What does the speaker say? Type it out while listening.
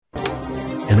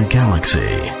in a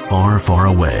galaxy far, far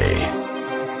away,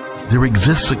 there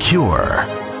exists a cure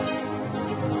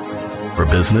for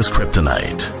business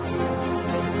kryptonite.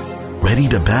 Ready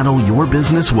to battle your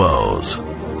business woes?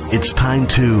 It's time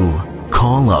to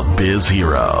call a Biz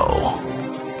Hero.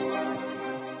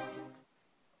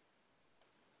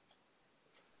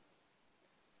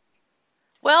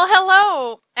 Well,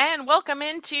 hello, and welcome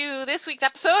into this week's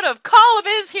episode of Call a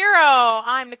Biz Hero.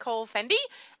 I'm Nicole Fendi,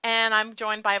 and I'm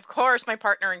joined by, of course, my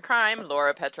partner in crime,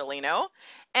 Laura Petrolino.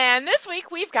 And this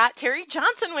week, we've got Terry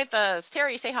Johnson with us.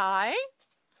 Terry, say hi.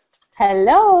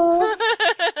 Hello.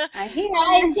 I'm here.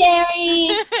 Hi,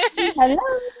 Terry. Hello.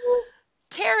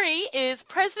 Terry is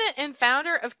president and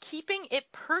founder of Keeping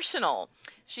It Personal.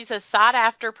 She's a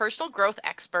sought-after personal growth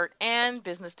expert and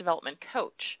business development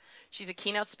coach. She's a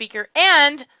keynote speaker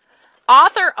and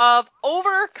author of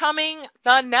Overcoming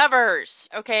the Nevers.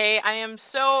 Okay,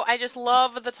 I just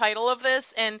love the title of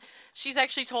this, and she's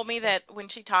actually told me that when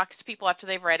she talks to people after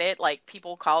they've read it, like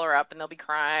people call her up and they'll be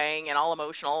crying and all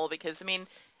emotional because, I mean,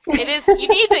 it is, you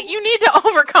need to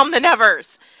overcome the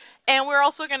nevers. And we're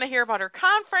also going to hear about her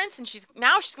conference, and she's going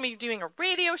to be doing a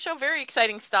radio show. Very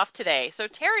exciting stuff today. So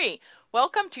Terry,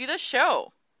 welcome to the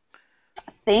show.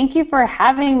 Thank you for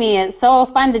having me. It's so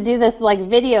fun to do this like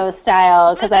video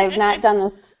style because I've not done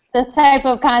this type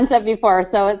of concept before,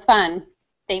 so it's fun.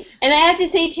 Thanks. And I have to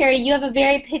say, Terry, you have a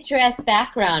very picturesque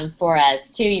background for us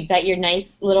too. You've got your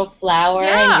nice little flower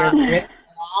and your brick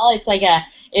wall. It's like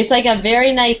a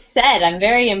very nice set. I'm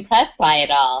very impressed by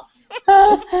it all.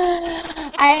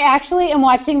 I actually am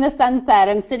watching the sunset.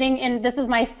 I'm sitting in, this is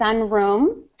my sun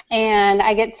room, and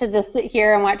I get to just sit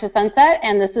here and watch the sunset,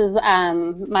 and this is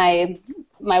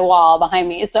my wall behind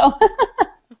me. So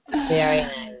very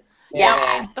nice.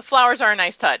 Yeah, the flowers are a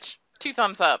nice touch. 2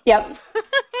 thumbs up. Yep.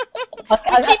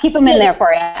 I'll keep them in there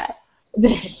for you.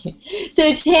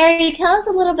 So Terry, tell us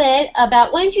a little bit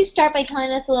about, why don't you start by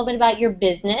telling us a little bit about your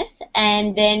business,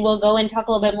 and then we'll go and talk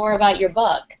a little bit more about your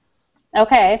book.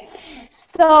 Okay.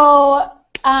 So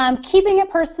Keeping It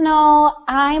Personal,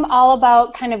 I'm all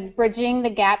about kind of bridging the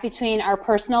gap between our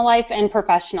personal life and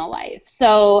professional life.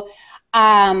 So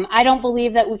I don't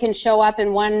believe that we can show up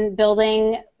in one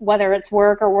building, whether it's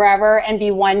work or wherever, and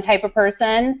be one type of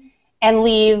person and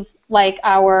leave like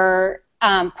our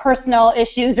personal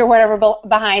issues or whatever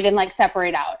behind and like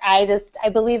separate out. I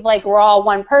believe like we're all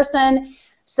one person.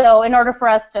 So in order for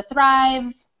us to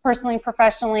thrive personally,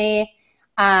 professionally,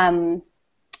 I'm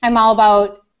all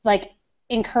about like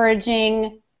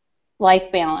encouraging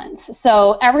life balance.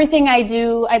 So everything I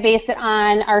do, I base it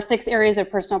on our 6 areas of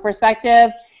personal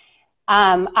perspective.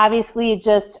 Obviously,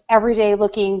 just every day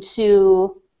looking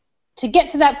to get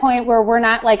to that point where we're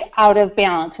not like out of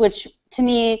balance, which to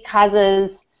me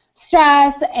causes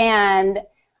stress and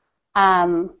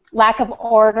lack of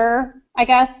order, I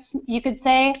guess you could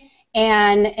say,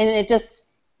 and it just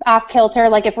off kilter.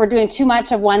 Like if we're doing too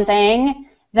much of one thing,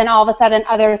 then all of a sudden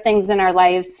other things in our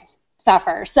lives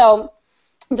suffer. So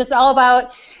I'm just all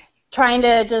about trying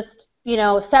to just,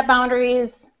 set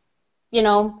boundaries,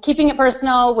 keeping it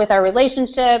personal with our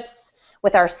relationships,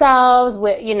 with ourselves,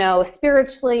 with,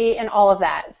 spiritually, and all of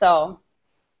that. So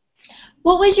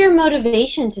what was your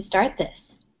motivation to start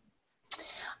this?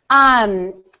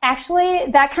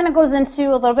 Actually, that kind of goes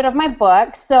into a little bit of my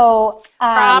book. So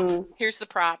prop. Here's the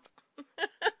prop.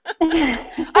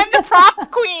 I'm the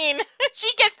prop queen.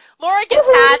 Laura gets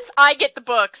hats, I get the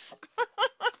books.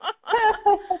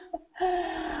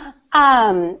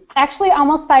 Actually,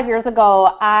 almost 5 years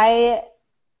ago, I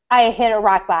hit a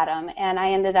rock bottom, and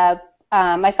I ended up,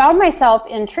 I found myself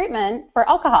in treatment for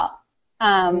alcohol.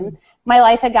 My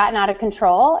life had gotten out of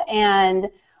control, and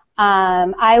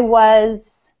I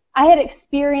had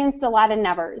experienced a lot of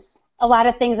nevers, a lot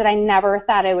of things that I never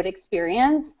thought I would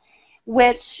experience,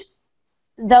 which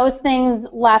those things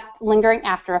left lingering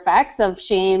after effects of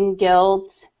shame,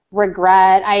 guilt,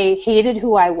 regret. I hated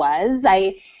who I was.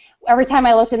 Every time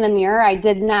I looked in the mirror, I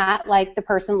did not like the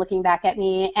person looking back at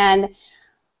me. And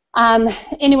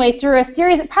anyway, through a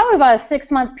series, probably about a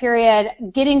 6-month period,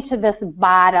 getting to this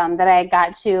bottom that I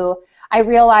got to, I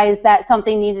realized that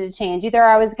something needed to change. Either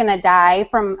I was going to die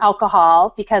from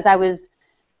alcohol because I was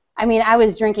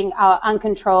drinking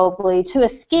uncontrollably to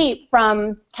escape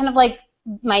from kind of like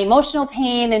my emotional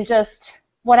pain and just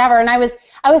whatever. And I was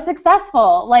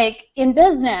successful, like in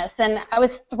business, and I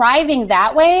was thriving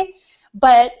that way.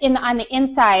 But on the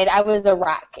inside, I was a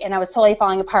wreck, and I was totally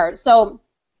falling apart. So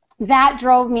that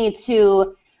drove me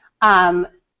to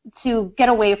get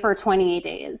away for 28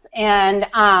 days. And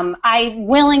I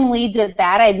willingly did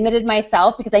that. I admitted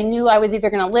myself because I knew I was either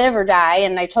going to live or die,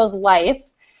 and I chose life.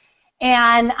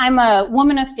 And I'm a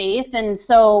woman of faith, and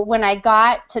so when I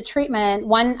got to treatment,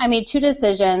 I made two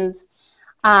decisions.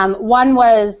 One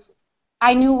was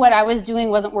I knew what I was doing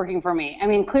wasn't working for me. I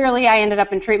mean, clearly I ended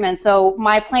up in treatment, so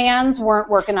my plans weren't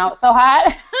working out so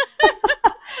hot.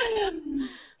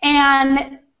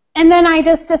 and then I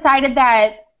just decided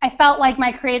that I felt like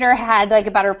my Creator had like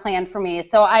a better plan for me.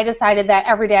 So I decided that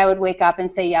every day I would wake up and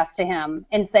say yes to Him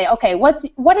and say, okay,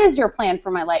 what is your plan for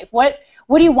my life? What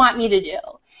do you want me to do?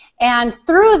 And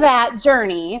through that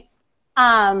journey,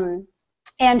 and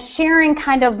sharing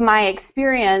kind of my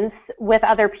experience with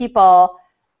other people,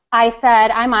 I said,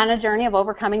 I'm on a journey of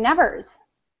overcoming nevers.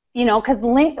 You know, because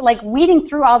like weeding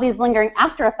through all these lingering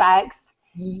after effects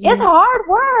is hard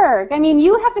work. I mean,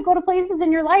 you have to go to places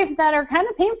in your life that are kind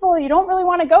of painful you don't really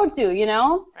want to go to, you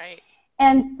know? Right.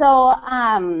 And so,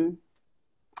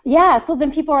 yeah, so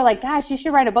then people are like, gosh, you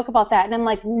should write a book about that. And I'm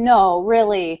like, no,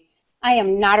 really, I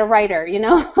am not a writer, you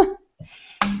know?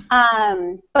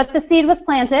 But the seed was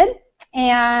planted,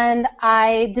 and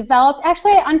I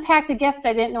unpacked a gift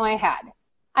I didn't know I had.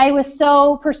 I was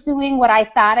so pursuing what I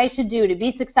thought I should do to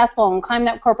be successful and climb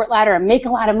that corporate ladder and make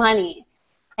a lot of money.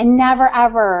 I never,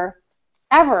 ever,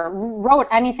 ever wrote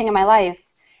anything in my life.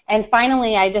 And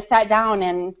finally, I just sat down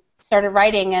and started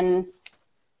writing, and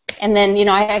then, you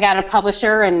know, I got a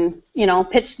publisher and, you know,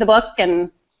 pitched the book, and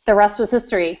the rest was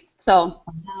history. So.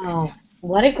 Wow.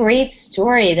 What a great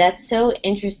story. That's so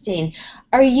interesting.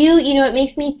 Are you, you know, it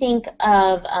makes me think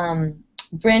of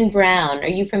Brené Brown. Are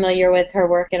you familiar with her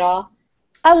work at all?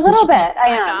 A little bit, I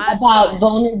am. About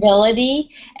vulnerability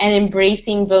and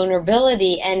embracing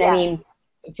vulnerability. And yes. I mean,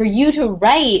 for you to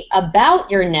write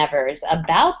about your nevers,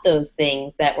 about those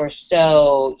things that were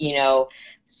so, you know,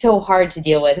 so hard to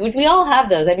deal with. Would we all have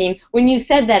those? I mean, when you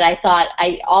said that, I thought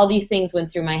all these things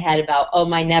went through my head about, oh,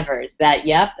 my nevers, that,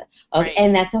 yep. Okay, right.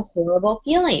 And that's a horrible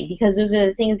feeling, because those are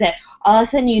the things that all of a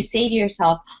sudden you say to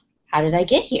yourself, how did I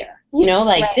get here? You know,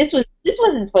 like right. This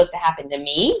wasn't supposed to happen to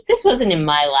me. This wasn't in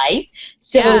my life.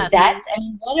 So yes. That's, I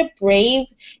mean, what a brave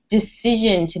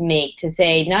decision to make, to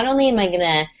say, not only am I going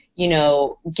to, you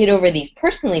know, get over these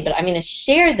personally, but I'm going to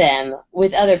share them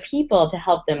with other people to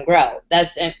help them grow.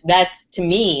 That's to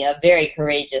me a very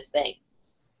courageous thing.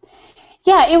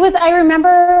 Yeah, it was. I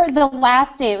remember the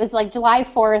last day. It was like July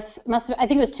 4th. I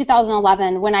think it was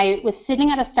 2011 when I was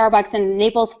sitting at a Starbucks in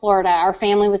Naples, Florida. Our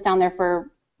family was down there for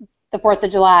the 4th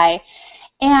of July,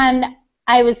 and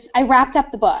I wrapped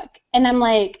up the book, and I'm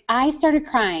like, I started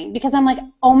crying because I'm like,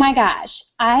 oh my gosh,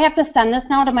 I have to send this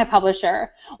now to my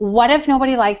publisher. What if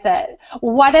nobody likes it?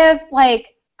 What if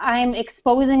like I'm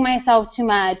exposing myself too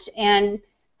much and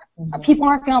people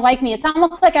aren't going to like me? It's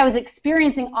almost like I was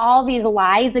experiencing all these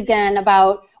lies again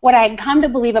about what I had come to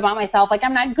believe about myself. Like,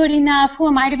 I'm not good enough. Who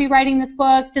am I to be writing this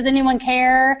book? Does anyone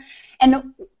care?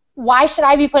 And why should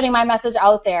I be putting my message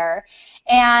out there?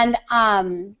 And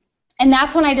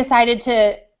that's when I decided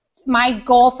my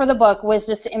goal for the book was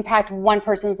just to impact one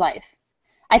person's life.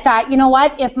 I thought, you know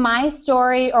what? If my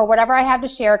story or whatever I have to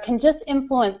share can just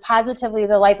influence positively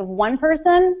the life of one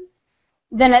person,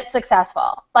 then it's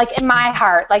successful. Like, in my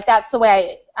heart, like, that's the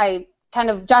way I kind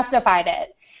of justified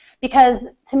it. Because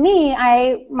to me,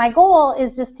 my goal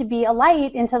is just to be a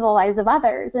light into the lives of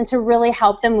others and to really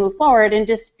help them move forward and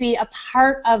just be a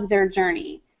part of their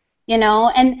journey, you know?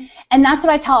 And that's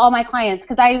what I tell all my clients,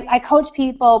 because I coach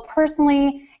people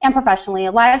personally and professionally.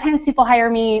 A lot of times people hire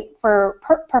me for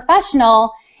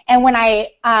professional, and when I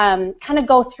kind of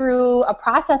go through a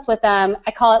process with them,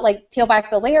 I call it like peel back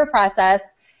the layer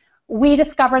process. We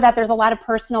discover that there's a lot of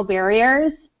personal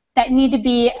barriers that need to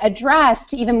be addressed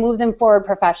to even move them forward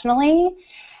professionally.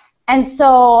 And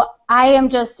so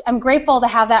I'm grateful to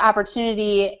have that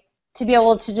opportunity to be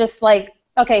able to just like,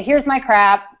 okay, here's my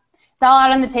crap. It's all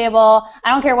out on the table.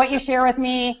 I don't care what you share with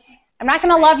me. I'm not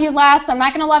going to love you less. I'm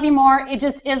not going to love you more. It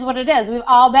just is what it is. We've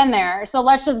all been there. So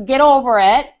let's just get over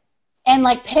it and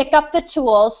like pick up the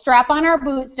tools, strap on our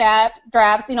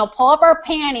bootstraps, you know, pull up our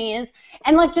panties,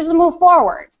 and like just move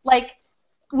forward. Like,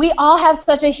 we all have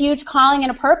such a huge calling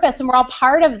and a purpose, and we're all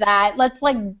part of that. Let's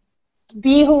like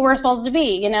be who we're supposed to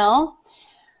be, you know?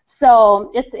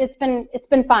 So it's been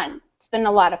fun. It's been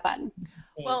a lot of fun.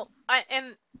 Well,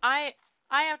 I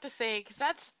have to say,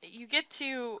 because you get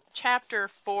to chapter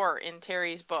 4 in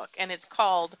Terry's book, and it's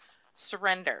called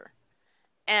Surrender.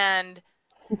 And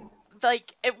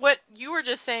like what you were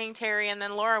just saying, Terry, and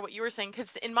then Laura, what you were saying,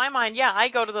 because in my mind, yeah, I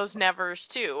go to those nevers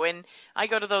too, and I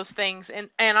go to those things, and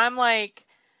I'm like,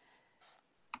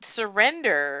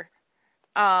 surrender.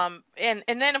 And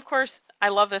then of course I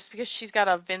love this because she's got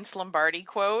a Vince Lombardi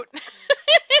quote.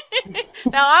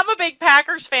 Now I'm a big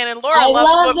Packers fan, and Laura loves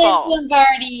football. I love Vince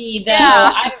Lombardi though.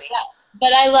 Yeah.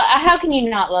 But I love. How can you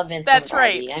not love Vince That's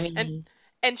Lombardi? right. I mean,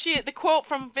 And the quote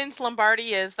from Vince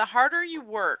Lombardi is, "The harder you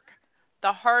work,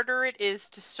 the harder it is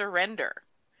to surrender."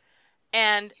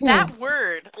 And that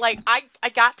word, like, I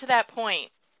got to that point,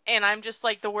 and I'm just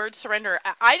like, the word surrender,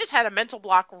 I just had a mental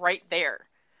block right there.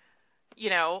 You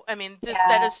know, I mean, just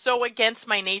that is so against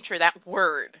my nature, that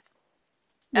word.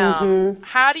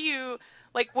 How do you,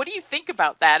 like, what do you think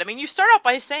about that? I mean, you start out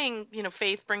by saying, you know,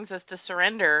 faith brings us to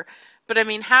surrender, but I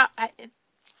mean,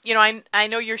 you know, I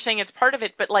know you're saying it's part of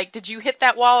it, but like, did you hit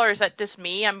that wall, or is that just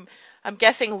me? I'm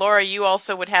guessing, Laura, you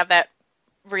also would have that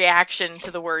reaction to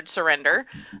the word surrender.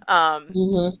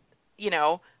 You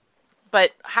know,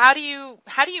 but how do you,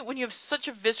 when you have such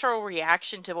a visceral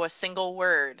reaction to a single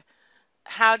word,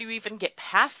 how do you even get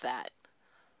past that?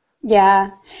 Yeah.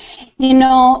 You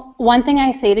know, one thing I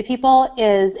say to people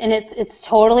is, and it's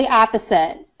totally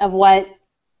opposite of what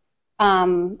a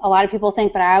lot of people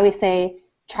think, but I always say,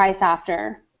 try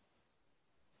softer.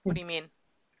 What do you mean?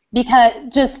 Because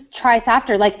just try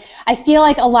softer. Like, I feel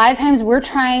like a lot of times we're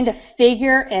trying to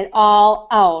figure it all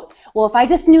out. Well, if I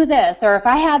just knew this, or if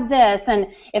I had this, and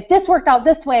if this worked out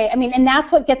this way, I mean, and that's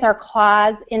what gets our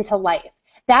claws into life.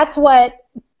 That's what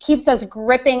keeps us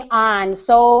gripping on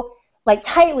so, like,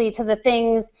 tightly to the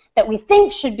things that we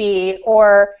think should be,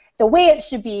 or the way it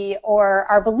should be, or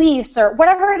our beliefs, or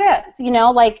whatever it is, you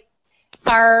know, like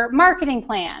our marketing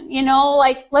plan, you know,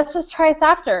 like, let's just try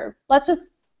softer. Let's just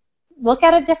look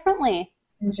at it differently.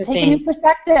 Take a new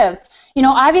perspective. You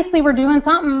know, obviously we're doing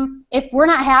something. If we're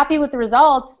not happy with the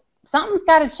results, something's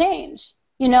got to change.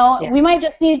 You know, we might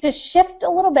just need to shift a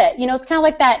little bit. You know, it's kind of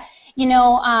like that, you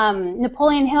know,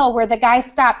 Napoleon Hill, where the guy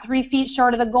stopped 3 feet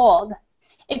short of the gold.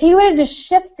 If he would have just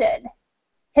shifted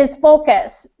his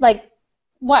focus, like,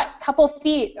 what, couple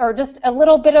feet, or just a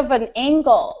little bit of an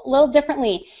angle, a little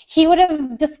differently, he would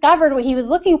have discovered what he was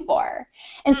looking for.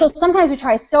 And so sometimes we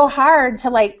try so hard to,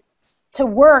 like, to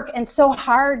work, and so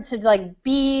hard to, like,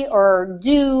 be or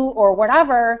do or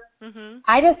whatever.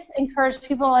 I just encourage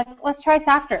people, like, let's try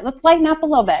softer. Let's lighten up a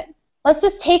little bit. Let's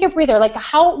just take a breather. Like,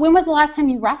 when was the last time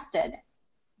you rested?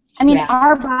 I mean,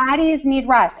 our bodies need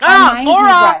rest. Our minds need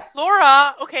rest.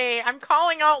 Laura, okay, I'm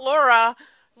calling out Laura.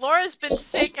 Laura's been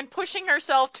sick and pushing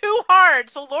herself too hard.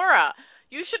 So, Laura,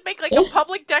 you should make, like, a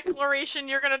public declaration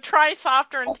you're going to try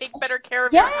softer and take better care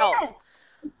of your health.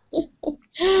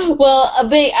 Well,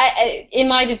 in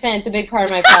my defense, a big part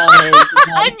of my problem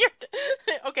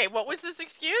is okay, what was this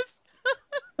excuse?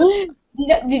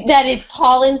 that it's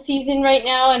pollen season right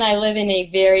now, and I live in a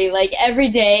very, like, every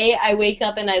day I wake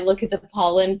up and I look at the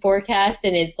pollen forecast,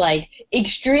 and it's like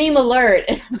extreme alert.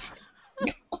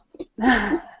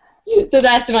 So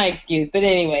that's my excuse. But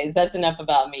anyways, that's enough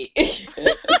about me.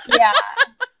 Yeah.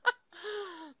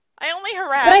 I only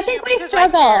harass but I think you we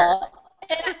struggle.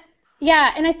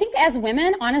 Yeah, and I think as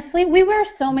women, honestly, we wear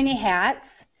so many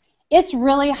hats. It's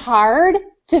really hard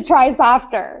to try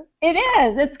softer. It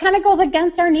is. It kind of goes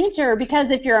against our nature, because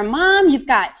if you're a mom, you've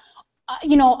got,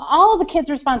 you know, all the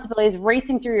kids' responsibilities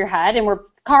racing through your head, and we're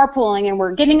carpooling, and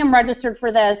we're getting them registered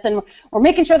for this, and we're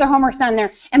making sure their homework's done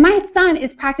there. And my son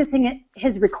is practicing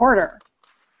his recorder.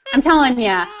 I'm telling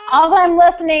you, all I'm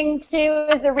listening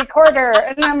to is the recorder,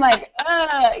 and I'm like,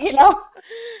 you know.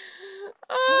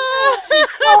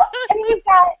 So, and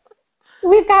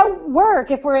we've got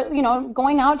work if we're, you know,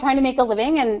 going out trying to make a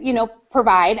living and, you know,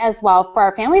 provide as well for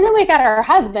our families. And we've got our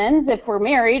husbands if we're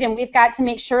married, and we've got to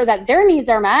make sure that their needs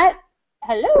are met.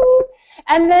 Hello.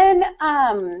 And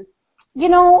then, you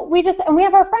know, we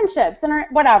have our friendships and our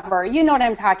whatever. You know what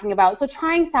I'm talking about. So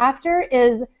trying softer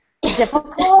is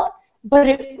difficult, but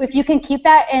if you can keep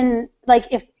that in, like,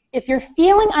 if you're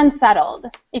feeling unsettled,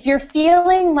 if you're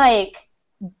feeling like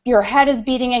your head is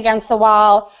beating against the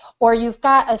wall, or you've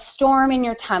got a storm in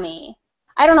your tummy,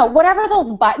 I don't know, whatever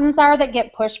those buttons are that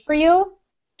get pushed for you,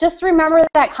 just remember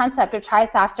that concept of try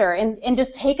softer, and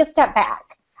just take a step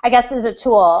back, I guess, is a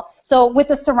tool. So with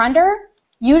the surrender,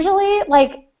 usually,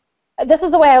 like, this is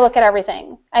the way I look at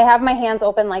everything. I have my hands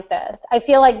open like this. I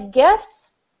feel like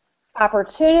gifts,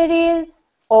 opportunities,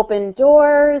 open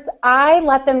doors, I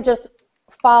let them just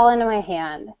fall into my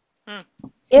hand.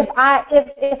 If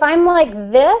I'm like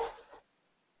this,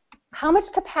 how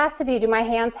much capacity do my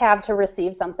hands have to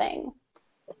receive something?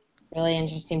 Really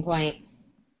interesting point.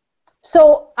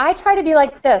 So I try to be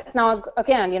like this. Now,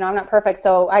 again, you know, I'm not perfect,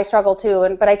 so I struggle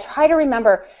too, but I try to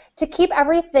remember to keep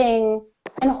everything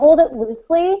and hold it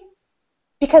loosely,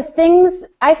 because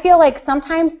I feel like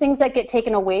sometimes things that get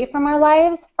taken away from our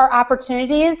lives are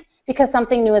opportunities because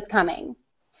something new is coming.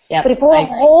 Yep, but if we're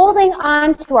holding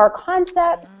on to our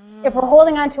concepts, if we're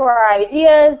holding on to our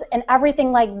ideas and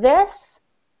everything like this,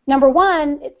 number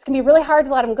one, it's going to be really hard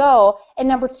to let them go, and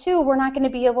number two, we're not going to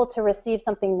be able to receive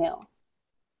something new.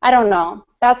 I don't know.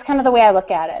 That's kind of the way I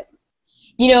look at it.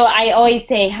 You know, I always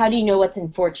say, how do you know what's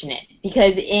unfortunate?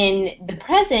 Because in the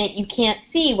present, you can't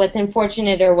see what's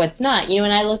unfortunate or what's not. You know,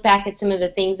 when I look back at some of the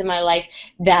things in my life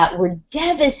that were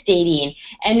devastating,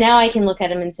 and now I can look at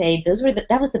them and say,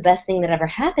 that was the best thing that ever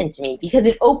happened to me, because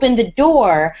it opened the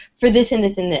door for this and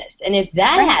this and this. And if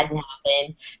that hadn't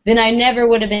happened, then I never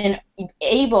would have been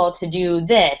able to do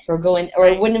this or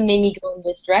it wouldn't have made me go in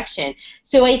this direction.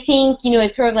 So I think, you know,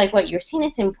 it's sort of like what you're saying.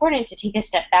 It's important to take a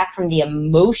step back from the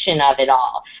emotion of it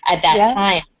all at that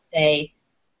time and say,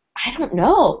 I don't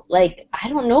know. Like, I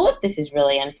don't know if this is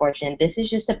really unfortunate. This is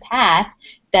just a path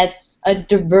that's a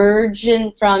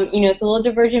divergent from, you know, it's a little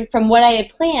divergent from what I had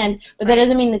planned, but that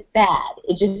doesn't mean it's bad.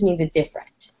 It just means it's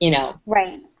different, you know.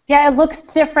 Right. Yeah, it looks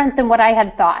different than what I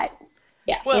had thought.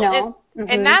 Yeah. Well, you know?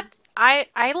 And that,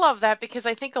 I love that, because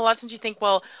I think a lot of times you think,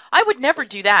 well, I would never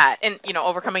do that, and, you know,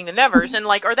 overcoming the nevers, and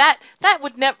like, or that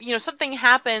would never, you know, something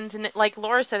happens, and like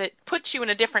Laura said, it puts you in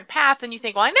a different path, and you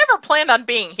think, well, I never planned on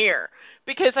being here,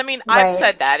 because, I mean, I've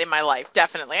said that in my life,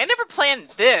 definitely. I never planned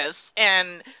this,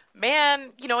 and man,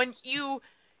 you know, and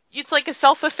it's like a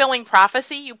self-fulfilling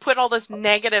prophecy. You put all this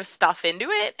negative stuff into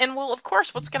it, and well, of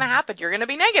course, what's going to happen? You're going to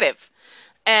be negative.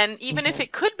 And even if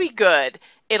it could be good,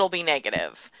 it'll be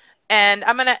negative. And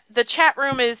the chat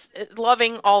room is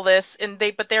loving all this,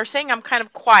 but they're saying I'm kind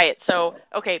of quiet, so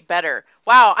okay, better.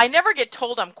 Wow, I never get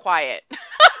told I'm quiet.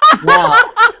 No,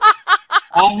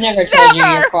 I've never told you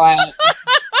you're quiet.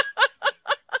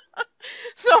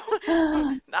 So,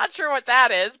 not sure what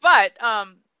that is, but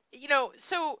you know,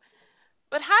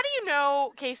 but how do you know?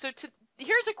 Okay, so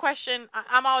here's a question.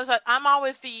 I'm always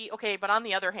the okay, but on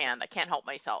the other hand, I can't help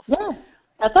myself. Yeah,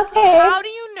 that's okay. How do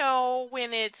you know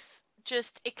when it's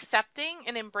just accepting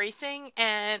and embracing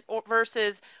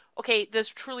versus, okay, this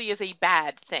truly is a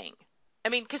bad thing? I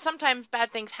mean, because sometimes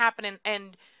bad things happen,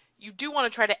 and you do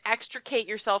want to try to extricate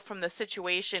yourself from the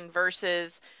situation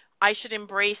versus I should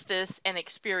embrace this and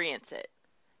experience it.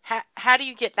 How do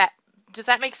you get that? Does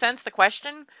that make sense, the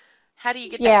question? How do you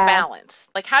get that balance?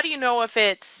 Like, how do you know if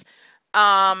it's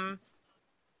oh,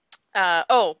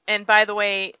 and by the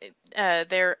way,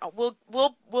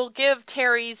 we'll give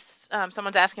Terry's,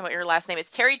 someone's asking what your last name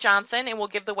is. Terry Johnson, and we'll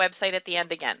give the website at the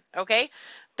end again, okay?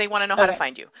 They want to know how to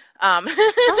find you.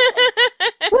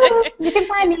 You can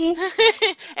find me.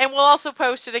 And we'll also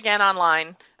post it again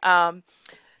online.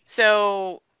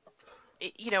 So,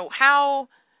 you know, how,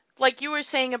 like you were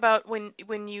saying about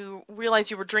when you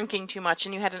realized you were drinking too much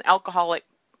and you had an alcoholic,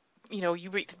 you know,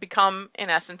 you become, in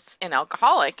essence, an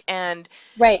alcoholic. And,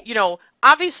 you know,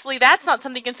 obviously that's not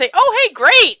something you can say, oh, hey,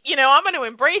 great, you know, I'm going to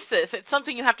embrace this. It's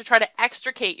something you have to try to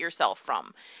extricate yourself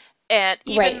from. And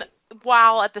even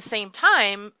while at the same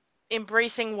time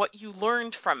embracing what you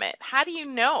learned from it. How do you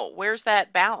know? Where's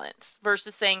that balance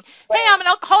versus saying, hey, I'm an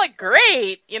alcoholic,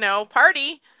 great, you know,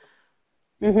 party.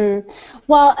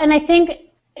 Well, and I think,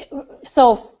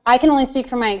 so I can only speak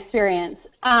from my experience.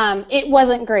 It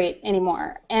wasn't great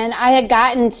anymore. And I had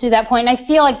gotten to that point, and I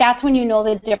feel like that's when you know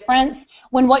the difference,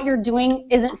 when what you're doing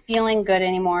isn't feeling good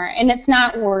anymore, and it's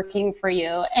not working for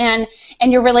you, and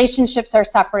your relationships are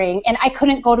suffering. And I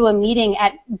couldn't go to a meeting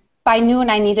by noon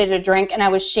I needed a drink, and I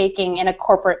was shaking in a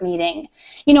corporate meeting.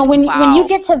 You know, when you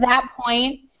get to that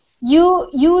point,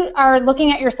 you are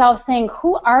looking at yourself saying,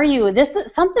 who are you?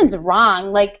 Something's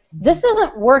wrong. Like, this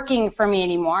isn't working for me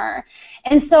anymore.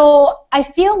 And so I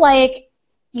feel like,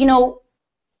 you know,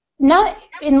 not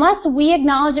unless we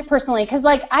acknowledge it personally, because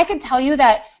like I could tell you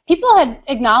that people had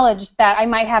acknowledged that I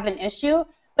might have an issue,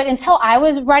 but until I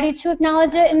was ready to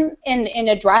acknowledge it and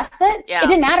address it, it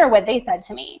didn't matter what they said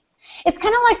to me. It's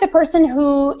kind of like the person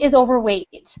who is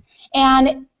overweight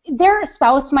and their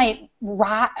spouse might,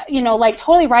 you know, like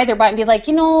totally ride their butt and be like,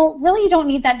 you know, really you don't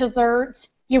need that dessert.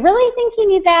 You really think you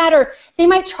need that? Or they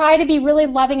might try to be really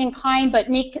loving and kind but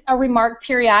make a remark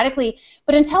periodically.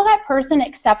 But until that person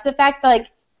accepts the fact that, like,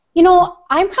 you know,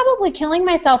 I'm probably killing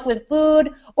myself with food,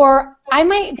 or I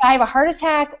might die of a heart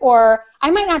attack, or I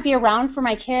might not be around for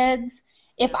my kids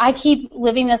if I keep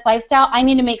living this lifestyle, I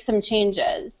need to make some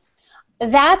changes.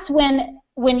 That's when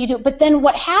you do. But then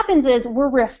what happens is we're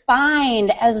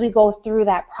refined as we go through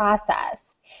that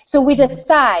process. So we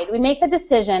decide, we make the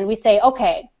decision, we say,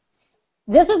 okay,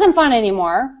 this isn't fun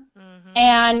anymore,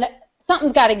 and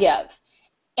something's got to give.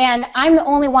 And I'm the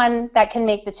only one that can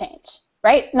make the change,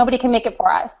 right? Nobody can make it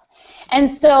for us. And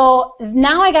so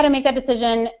now I got to make that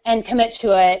decision and commit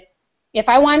to it. If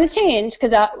I want to change,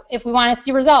 because if we want to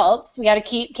see results, we got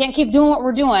to can't keep doing what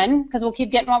we're doing, because we'll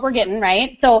keep getting what we're getting,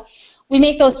 right? So we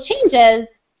make those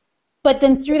changes, But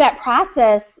then through that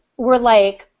process, we're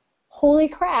like, holy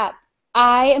crap,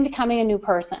 I am becoming a new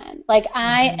person. Like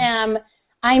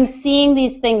I'm seeing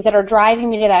these things that are driving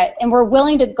me to that, and we're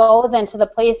willing to go then to the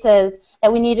places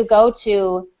that we need to go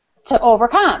to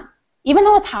overcome, even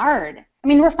though it's hard. I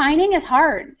mean, refining is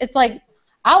hard. It's like,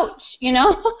 ouch, you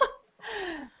know?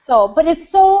 So, but it's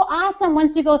so awesome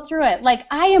once you go through it. Like,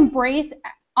 I embrace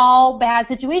all bad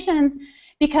situations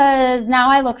because now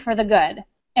I look for the good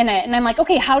in it. And I'm like,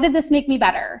 okay, how did this make me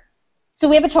better? So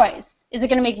we have a choice. Is it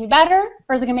going to make me better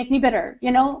or is it going to make me bitter?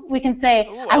 You know, we can say,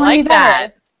 Ooh, I want to be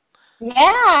better.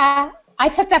 Yeah. I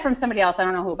took that from somebody else. I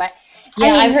don't know who, but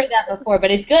yeah, I've heard that before,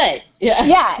 but it's good. Yeah.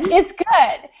 Yeah, it's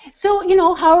good. So, you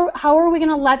know, how are we going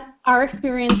to let our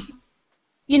experience,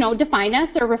 you know, define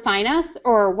us or refine us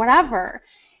or whatever?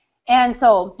 And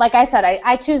so, like I said,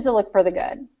 I choose to look for the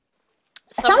good.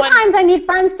 Sometimes I need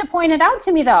friends to point it out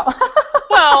to me, though.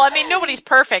 Well, I mean, nobody's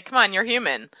perfect. Come on, you're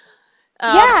human.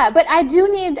 Yeah, but I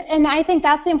do need, and I think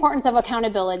that's the importance of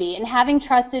accountability and having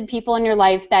trusted people in your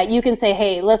life that you can say,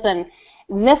 hey, listen,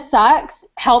 this sucks.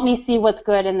 Help me see what's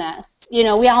good in this. You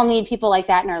know, we all need people like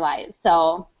that in our lives.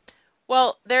 So.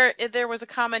 Well, there was a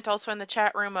comment also in the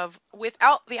chat room of,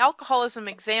 without the alcoholism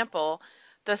example,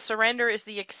 the surrender is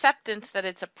the acceptance that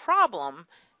it's a problem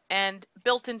and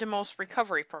built into most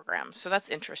recovery programs. So that's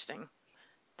interesting.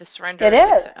 The surrender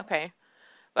is. Okay.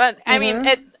 But I mean,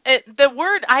 the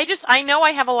word, I know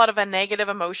I have a lot of a negative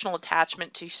emotional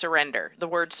attachment to surrender, the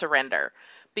word surrender,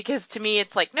 because to me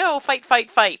it's like, no, fight,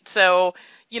 fight, fight. So,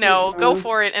 you know, go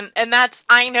for it. And that's,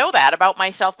 I know that about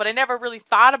myself, but I never really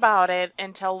thought about it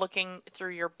until looking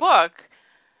through your book.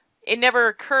 It never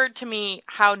occurred to me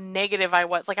how negative I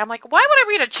was. Like, I'm like, why would I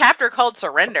read a chapter called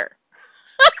surrender?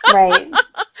 Right.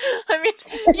 I mean,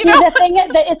 you know, the thing that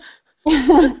it's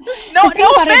no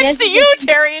offense to you,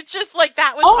 Terry. It's just like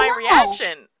that was my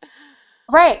reaction.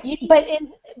 Right.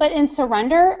 But in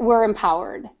surrender, we're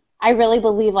empowered. I really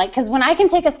believe, like, because when I can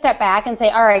take a step back and say,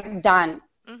 all right, done.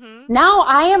 Now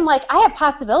I am like, I have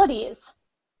possibilities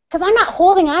because I'm not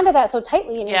holding on to that so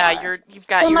tightly anymore. Yeah, you're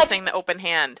saying the open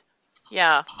hand.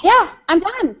 Yeah. Yeah, I'm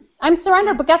done. I'm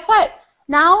surrendered. But guess what?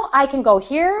 Now I can go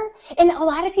here. And a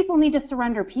lot of people need to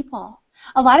surrender people.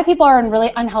 A lot of people are in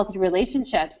really unhealthy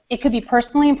relationships. It could be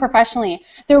personally and professionally.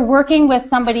 They're working with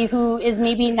somebody who is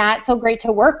maybe not so great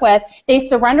to work with. They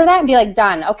surrender that and be like,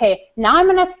 done. Okay, now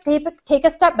I'm going to take a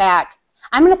step back.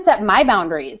 I'm going to set my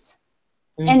boundaries.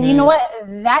 And you know what?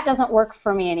 That doesn't work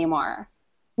for me anymore.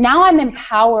 Now I'm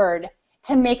empowered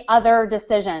to make other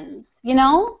decisions, you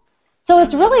know? So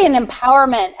it's really an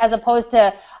empowerment as opposed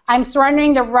to I'm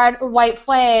surrendering the red, white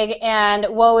flag and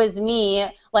woe is me.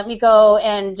 Let me go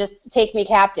and just take me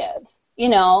captive. You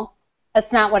know,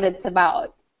 that's not what it's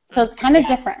about. So it's kind of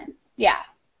different. Yeah.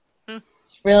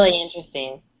 It's really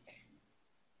interesting.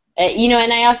 You know,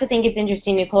 and I also think it's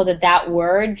interesting, Nicole, that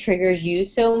word triggers you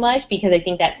so much because I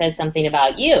think that says something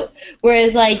about you.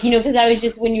 Whereas, like, you know, because I was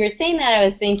just, when you were saying that, I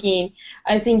was thinking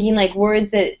like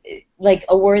words that, like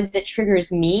a word that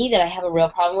triggers me that I have a real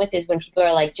problem with is when people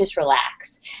are like, just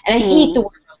relax. And I hate the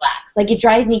word relax. Like, it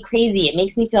drives me crazy. It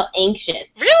makes me feel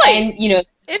anxious. Really? And, you know.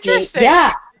 Interesting.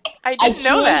 Yeah. I didn't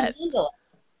know that.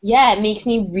 Yeah, it makes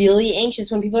me really anxious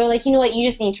when people are like, you know what, you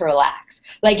just need to relax.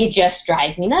 Like, it just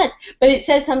drives me nuts. But it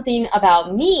says something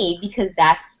about me because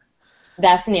that's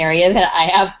an area that I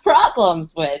have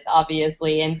problems with,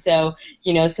 obviously. And so,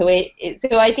 you know, so I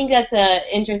think that's an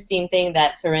interesting thing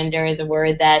that surrender is a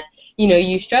word that, you know,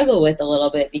 you struggle with a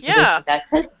little bit because that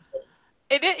says something.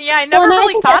 It is, yeah, I never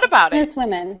really thought about it.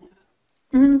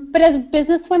 But as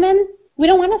businesswomen, we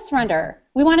don't want to surrender.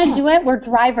 We want to do it. We're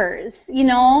drivers, you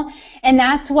know, and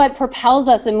that's what propels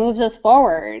us and moves us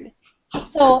forward.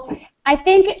 So I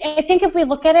think if we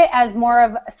look at it as more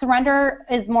of surrender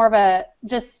is more of a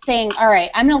just saying, all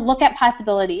right, I'm going to look at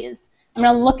possibilities. I'm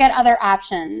going to look at other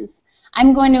options.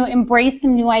 I'm going to embrace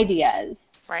some new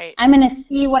ideas. Right. I'm going to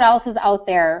see what else is out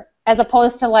there as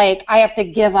opposed to like I have to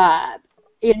give up,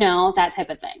 you know, that type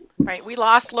of thing. Right. We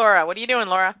lost Laura. What are you doing,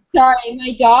 Laura? Sorry,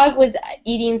 my dog was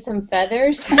eating some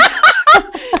feathers.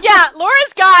 Yeah, Laura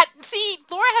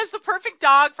has the perfect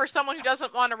dog for someone who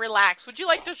doesn't want to relax. Would you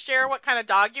like to share what kind of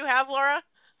dog you have, Laura?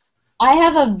 I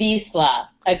have a Vizsla,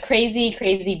 a crazy,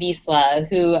 crazy Vizsla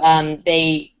who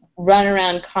they run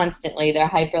around constantly. They're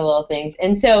hyper little things.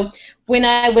 And so when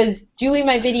I was doing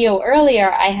my video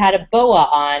earlier, I had a boa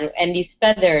on and these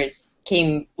feathers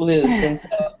came loose. And so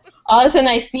all of a sudden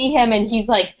I see him and he's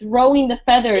like throwing the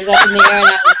feathers up in the air and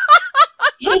I was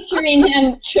picturing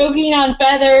him choking on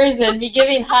feathers and me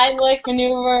giving Heimlich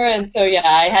maneuver, and so yeah,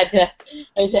 I had to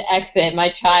exit my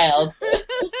child.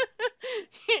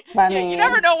 You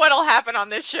never know what'll happen on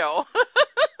this show.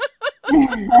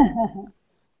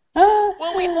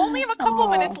 Well, we only have a couple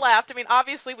minutes left. I mean,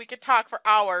 obviously we could talk for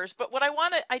hours, but what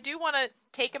I do want to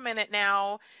take a minute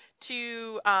now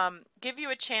to give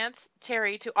you a chance,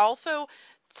 Terry, to also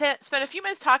spend a few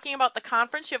minutes talking about the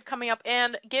conference you have coming up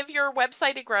and give your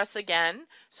website address again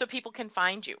so people can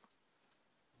find you.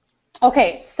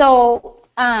 Okay, so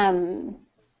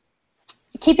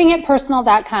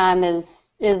keepingitpersonal.com is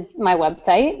my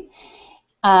website.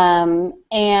 And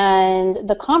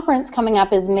the conference coming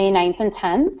up is May 9th and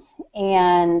 10th,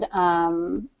 and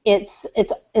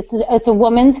it's a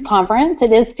women's conference.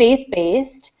 It is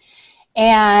faith-based,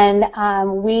 and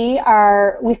we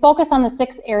focus on the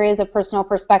 6 areas of personal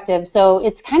perspective. So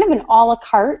it's kind of an a la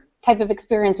carte type of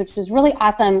experience, which is really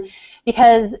awesome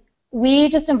because we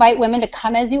just invite women to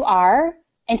come as you are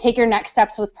and take your next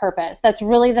steps with purpose. That's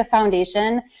really the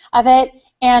foundation of it.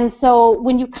 And so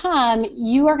when you come,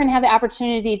 you are going to have the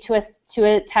opportunity to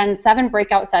attend 7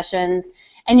 breakout sessions,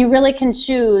 and you really can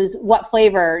choose what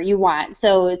flavor you want.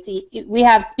 So we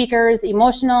have speakers: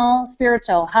 emotional,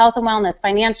 spiritual, health and wellness,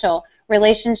 financial,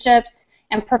 relationships,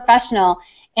 and professional.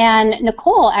 And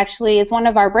Nicole actually is one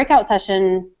of our breakout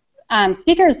session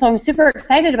speakers, so I'm super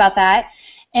excited about that.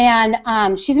 And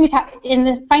she's going to be in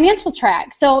the financial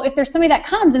track. So if there's somebody that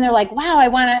comes and they're like, wow,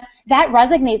 that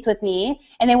resonates with me,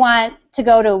 and they want to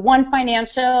go to 1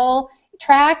 financial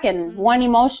track and 1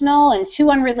 emotional and 2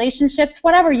 on relationships,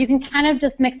 whatever, you can kind of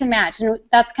just mix and match, and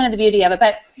that's kind of the beauty of it.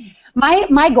 But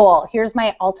my goal, here's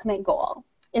my ultimate goal,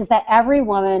 is that every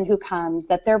woman who comes,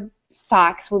 that their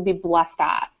socks would be blessed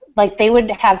off. Like, they would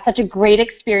have such a great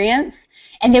experience,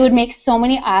 and they would make so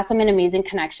many awesome and amazing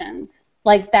connections,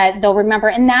 like that they'll remember.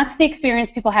 And that's the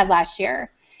experience people had last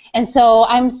year. And so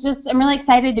I'm really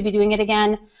excited to be doing it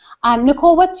again.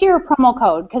 Nicole, what's your promo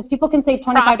code? Because people can save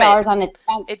 $25 on it.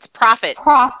 It's profit.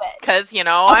 Profit. Because, Okay.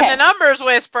 I'm the numbers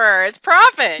whisperer. It's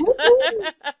profit.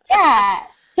 Yeah.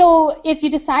 So if you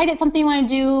decide it's something you want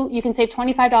to do, you can save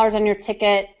 $25 on your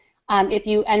ticket if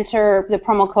you enter the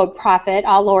promo code PROFIT,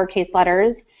 all lowercase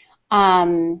letters.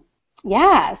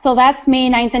 Yeah. So that's May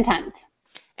 9th and 10th.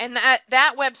 And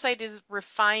that website is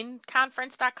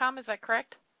refineconference.com, is that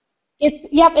correct? It's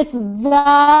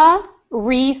the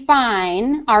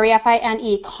Refine,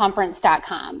 REFINE,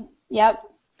 conference.com. Yep.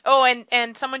 Oh,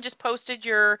 and someone just posted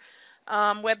your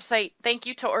website. Thank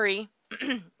you, Tori.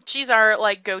 She's our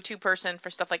go-to person for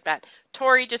stuff like that.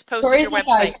 Tori just posted your website.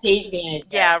 Tori's our stage manager.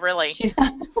 Yeah, really. She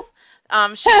posted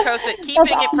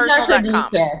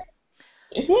keepingitpersonal.com.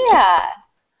 Yeah.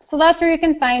 So that's where you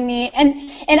can find me.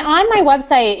 And on my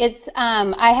website, it's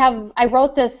I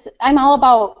wrote this. I'm all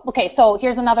about. Okay, so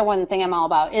here's another one thing I'm all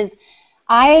about is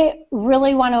I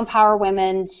really want to empower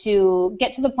women to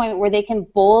get to the point where they can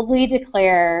boldly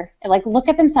declare, look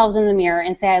at themselves in the mirror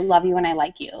and say, I love you and I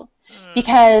like you.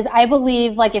 Because I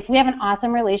believe, if we have an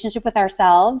awesome relationship with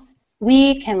ourselves,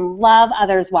 we can love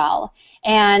others well.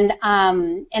 And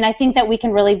I think that we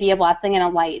can really be a blessing and a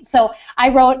light. So I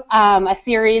wrote a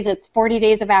series. It's 40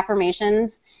 days of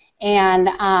affirmations. And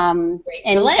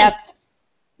that's...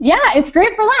 Yeah, it's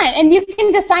great for Lent, and you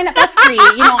can just sign up. That's free,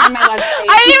 on my website.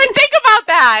 I didn't even think about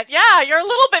that. Yeah, you're a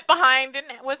little bit behind.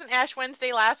 Wasn't Ash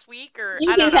Wednesday last week? Or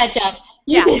you can catch up.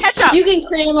 Catch up. You can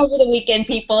cram over the weekend,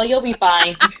 people. You'll be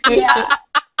fine. Yeah.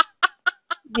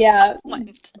 Yeah.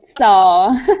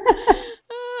 So.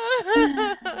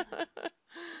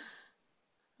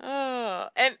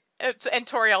 And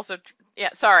Tori also. Yeah.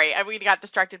 Sorry, we got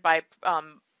distracted by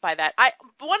that.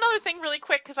 One other thing really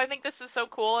quick, because I think this is so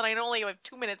cool, and I only have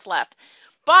 2 minutes left.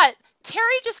 But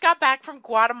Terry just got back from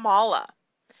Guatemala.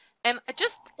 And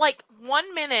just 1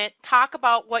 minute, talk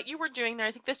about what you were doing there.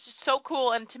 I think this is so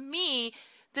cool. And to me,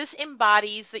 this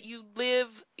embodies that you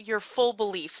live your full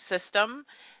belief system.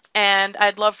 And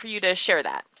I'd love for you to share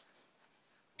that.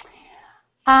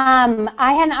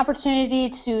 I had an opportunity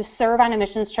to serve on a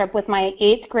missions trip with my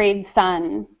 8th grade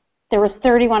son. There was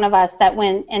 31 of us that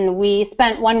went, and we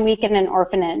spent 1 week in an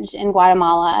orphanage in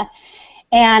Guatemala.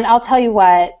 And I'll tell you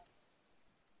what,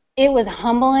 it was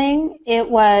humbling, it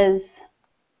was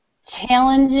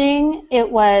challenging,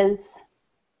 it was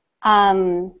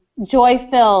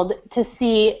joy-filled to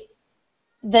see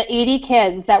the 80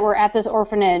 kids that were at this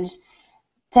orphanage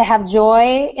to have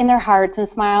joy in their hearts and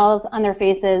smiles on their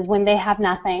faces when they have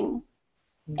nothing.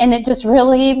 And it just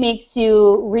really makes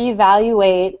you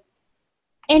reevaluate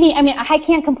I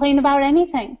can't complain about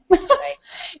anything. Right.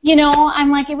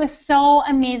 I'm it was so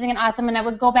amazing and awesome, and I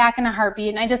would go back in a heartbeat,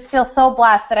 and I just feel so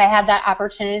blessed that I had that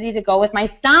opportunity to go with my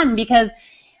son, because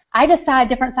I just saw a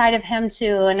different side of him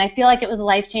too, and I feel like it was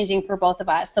life-changing for both of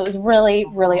us. So it was really,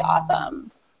 really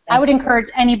awesome. I would encourage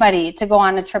anybody to go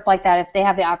on a trip like that if they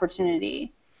have the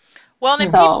opportunity. Well,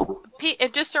 and So,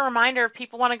 just a reminder, if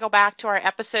people want to go back to our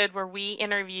episode where we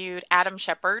interviewed Adam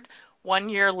Shepard, 1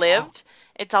 Year Lived,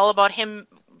 it's all about him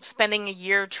spending a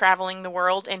year traveling the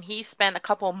world, and he spent a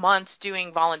couple months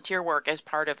doing volunteer work as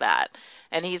part of that.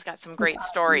 And he's got some great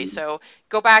stories. So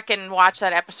go back and watch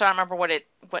that episode. I don't remember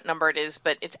what number it is,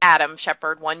 but it's Adam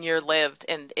Shepard, 1 Year Lived,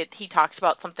 and he talks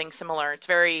about something similar. It's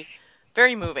very,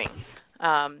 very moving.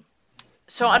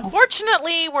 So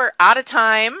unfortunately, we're out of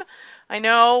time. I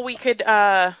know we could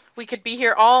be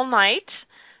here all night.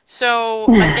 So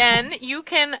again, you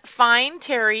can find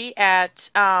Terry at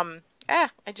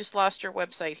I just lost your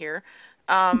website here.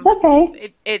 it's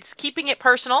okay. It's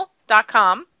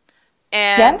keepingitpersonal.com,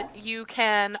 and you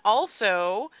can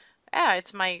also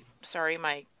it's my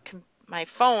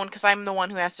phone, because I'm the one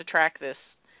who has to track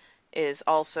this, is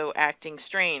also acting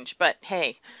strange. But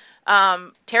hey,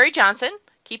 Terry Johnson,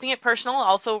 Keeping It Personal,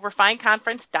 also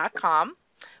refineconference.com.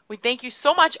 We thank you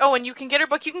so much. Oh, and you can get her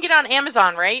book. You can get it on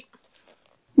Amazon, right?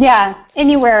 Yeah,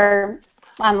 anywhere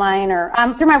online or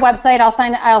through my website.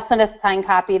 I'll send a signed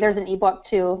copy. There's an ebook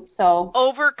too. So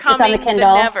Overcoming it's on the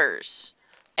Kindle. Nevers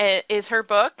is her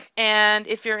book. And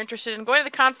if you're interested in going to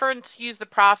the conference, use the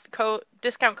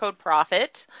discount code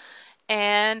PROFIT.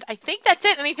 And I think that's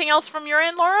it. Anything else from your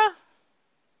end, Laura?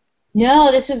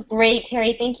 No, this was great,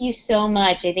 Terry. Thank you so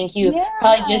much. I think you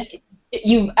probably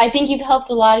I think you've helped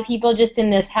a lot of people just in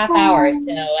this half hour,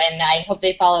 and I hope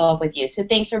they follow up with you. So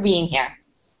thanks for being here.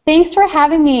 Thanks for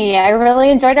having me. I really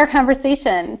enjoyed our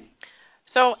conversation.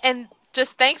 So, and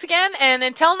just thanks again, and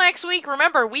until next week,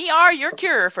 remember, we are your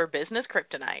cure for business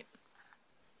kryptonite.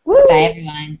 Woo! Bye,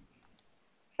 everyone.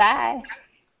 Bye.